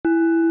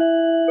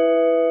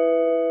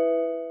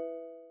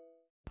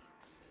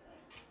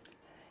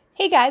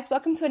Hey guys,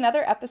 welcome to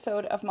another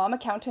episode of Mom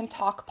Accountant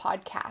Talk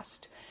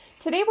podcast.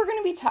 Today we're going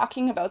to be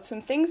talking about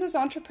some things as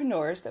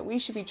entrepreneurs that we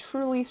should be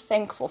truly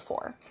thankful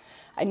for.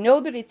 I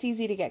know that it's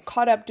easy to get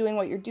caught up doing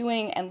what you're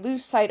doing and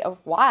lose sight of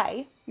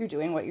why you're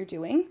doing what you're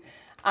doing.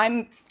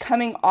 I'm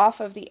coming off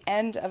of the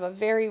end of a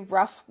very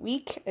rough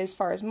week as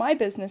far as my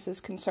business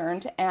is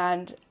concerned,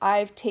 and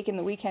I've taken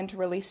the weekend to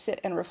really sit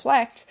and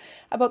reflect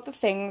about the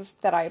things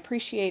that I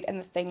appreciate and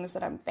the things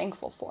that I'm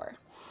thankful for.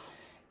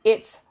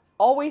 It's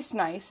always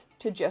nice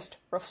to just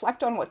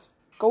reflect on what's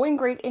going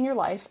great in your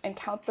life and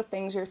count the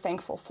things you're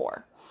thankful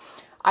for.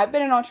 I've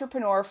been an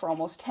entrepreneur for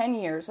almost 10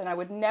 years and I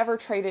would never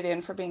trade it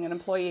in for being an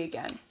employee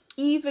again,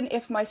 even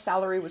if my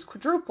salary was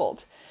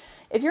quadrupled.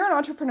 If you're an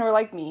entrepreneur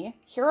like me,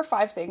 here are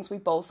 5 things we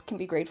both can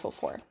be grateful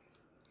for.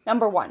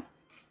 Number 1,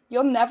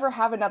 you'll never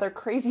have another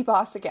crazy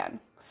boss again.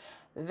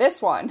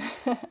 This one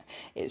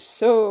is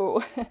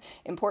so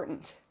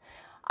important.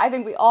 I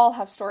think we all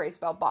have stories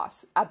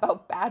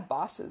about bad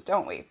bosses,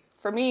 don't we?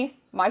 For me,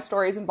 my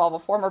stories involve a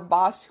former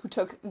boss who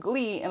took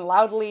glee in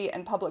loudly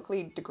and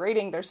publicly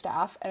degrading their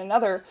staff, and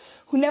another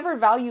who never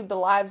valued the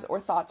lives or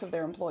thoughts of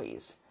their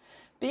employees.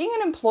 Being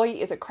an employee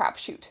is a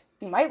crapshoot.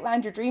 You might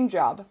land your dream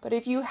job, but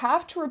if you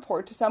have to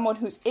report to someone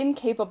who's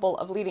incapable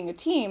of leading a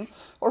team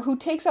or who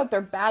takes out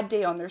their bad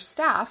day on their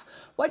staff,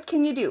 what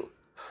can you do?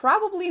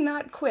 Probably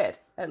not quit,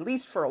 at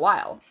least for a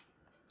while.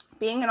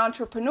 Being an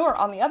entrepreneur,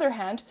 on the other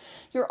hand,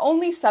 you're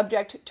only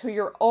subject to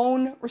your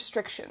own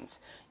restrictions.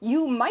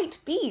 You might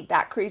be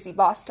that crazy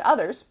boss to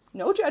others,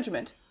 no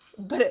judgment,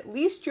 but at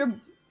least your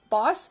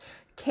boss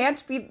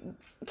can't be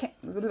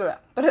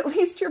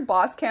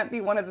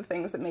one of the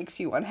things that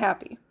makes you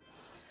unhappy.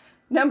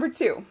 Number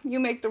 2, you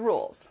make the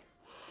rules.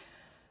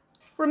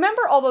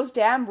 Remember all those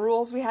damn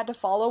rules we had to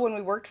follow when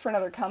we worked for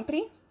another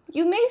company?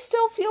 You may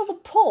still feel the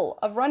pull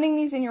of running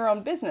these in your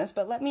own business,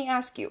 but let me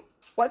ask you,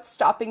 what's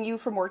stopping you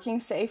from working,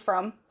 say,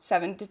 from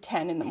 7 to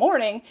 10 in the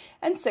morning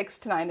and 6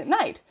 to 9 at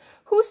night?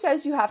 Who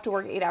says you have to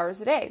work 8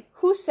 hours a day?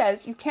 Who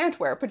says you can't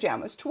wear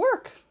pajamas to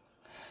work?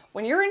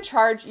 When you're in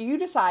charge, you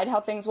decide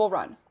how things will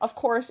run. Of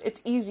course,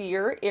 it's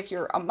easier if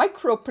you're a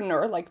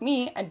micropreneur like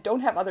me and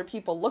don't have other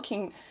people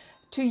looking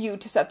to you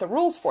to set the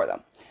rules for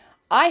them.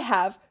 I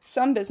have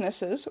some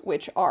businesses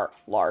which are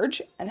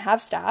large and have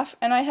staff,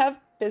 and I have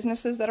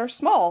businesses that are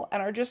small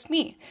and are just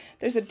me.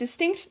 There's a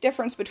distinct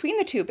difference between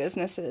the two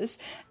businesses,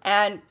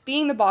 and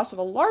being the boss of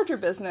a larger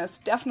business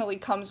definitely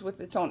comes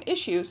with its own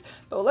issues,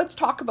 but let's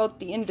talk about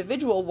the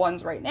individual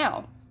ones right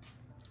now.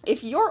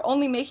 If you're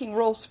only making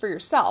rules for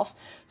yourself,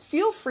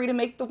 feel free to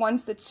make the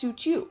ones that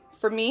suit you.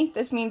 For me,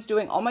 this means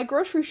doing all my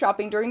grocery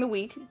shopping during the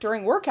week,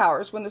 during work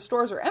hours when the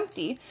stores are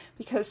empty,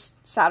 because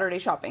Saturday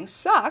shopping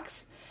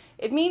sucks.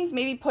 It means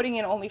maybe putting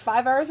in only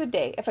 5 hours a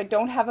day if I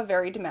don't have a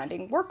very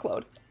demanding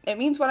workload. It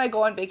means when I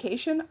go on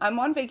vacation, I'm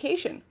on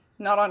vacation,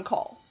 not on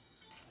call.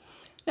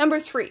 Number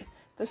 3,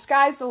 the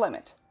sky's the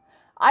limit.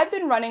 I've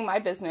been running my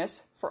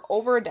business for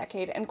over a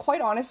decade, and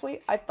quite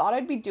honestly, I thought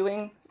I'd be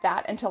doing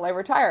that until I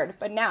retired.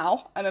 But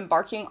now I'm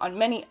embarking on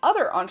many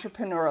other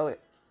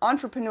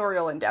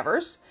entrepreneurial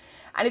endeavors,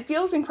 and it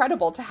feels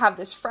incredible to have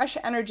this fresh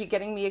energy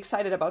getting me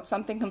excited about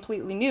something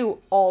completely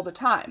new all the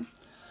time.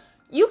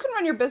 You can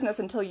run your business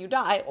until you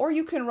die, or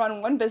you can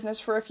run one business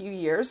for a few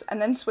years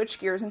and then switch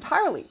gears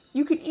entirely.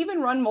 You could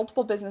even run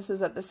multiple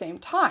businesses at the same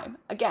time.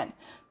 Again,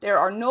 there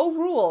are no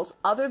rules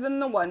other than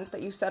the ones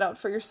that you set out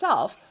for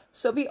yourself,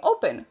 so be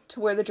open to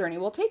where the journey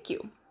will take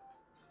you.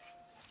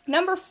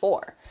 Number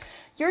 4,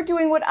 you're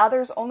doing what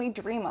others only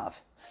dream of.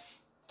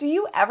 Do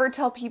you ever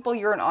tell people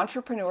you're an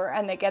entrepreneur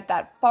and they get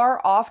that far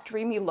off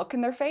dreamy look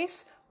in their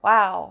face?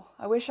 Wow,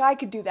 I wish I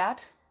could do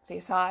that.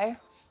 Face high.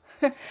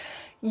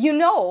 You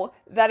know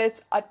that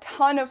it's a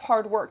ton of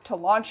hard work to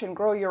launch and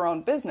grow your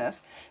own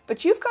business,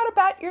 but you've got to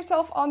pat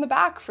yourself on the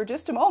back for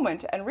just a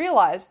moment and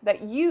realize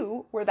that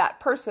you were that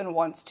person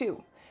once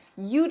too.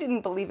 You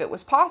didn't believe it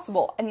was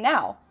possible, and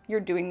now you're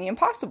doing the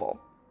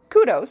impossible.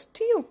 Kudos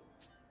to you.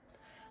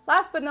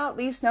 Last but not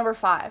least, number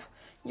 5,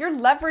 you're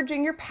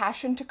leveraging your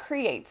passion to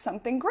create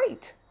something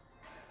great.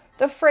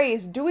 The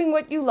phrase, doing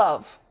what you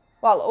love,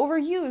 while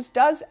overused,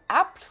 does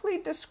aptly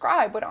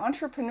describe what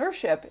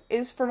entrepreneurship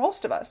is for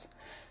most of us.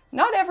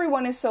 Not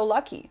everyone is so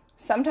lucky.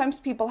 Sometimes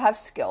people have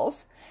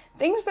skills,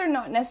 things they're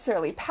not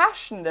necessarily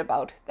passionate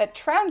about, that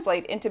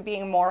translate into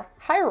being more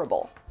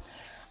hireable.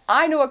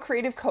 I know a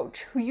creative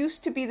coach who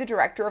used to be the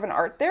director of an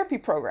art therapy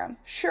program.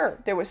 Sure,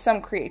 there was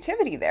some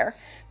creativity there,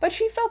 but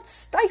she felt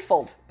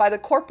stifled by the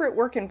corporate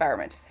work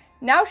environment.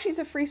 Now she's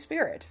a free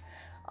spirit.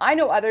 I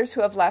know others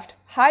who have left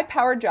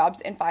high-powered jobs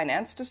in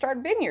finance to start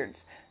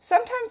vineyards.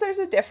 Sometimes there's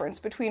a difference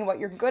between what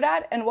you're good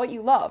at and what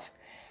you love.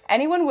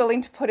 Anyone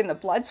willing to put in the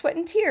blood, sweat,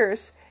 and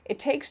tears it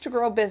takes to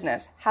grow a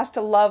business has to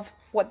love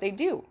what they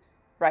do,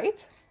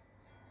 right?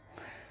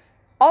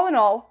 All in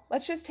all,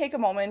 let's just take a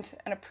moment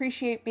and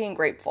appreciate being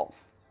grateful.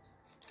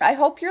 I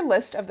hope your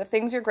list of the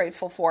things you're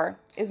grateful for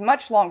is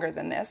much longer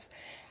than this,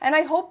 and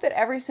I hope that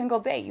every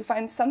single day you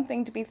find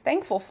something to be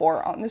thankful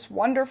for on this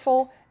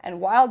wonderful and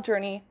wild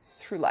journey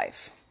through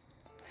life.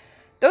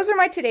 Those are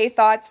my today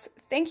thoughts.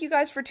 Thank you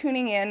guys for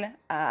tuning in.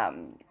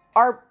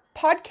 our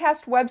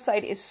podcast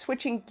website is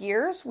switching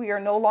gears. We are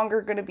no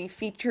longer going to be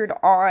featured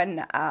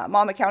on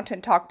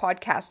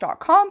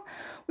momaccountanttalkpodcast.com.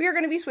 We are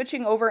going to be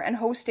switching over and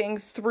hosting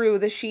through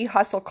the She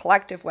Hustle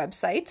Collective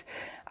website.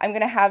 I'm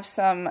going to have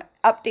some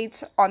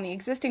updates on the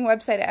existing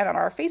website and on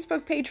our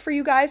Facebook page for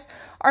you guys.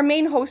 Our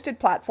main hosted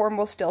platform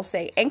will still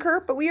say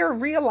Anchor, but we are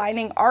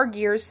realigning our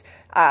gears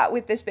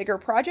with this bigger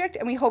project,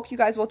 and we hope you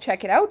guys will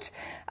check it out.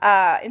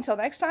 Until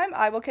next time,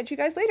 I will catch you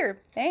guys later.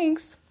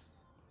 Thanks.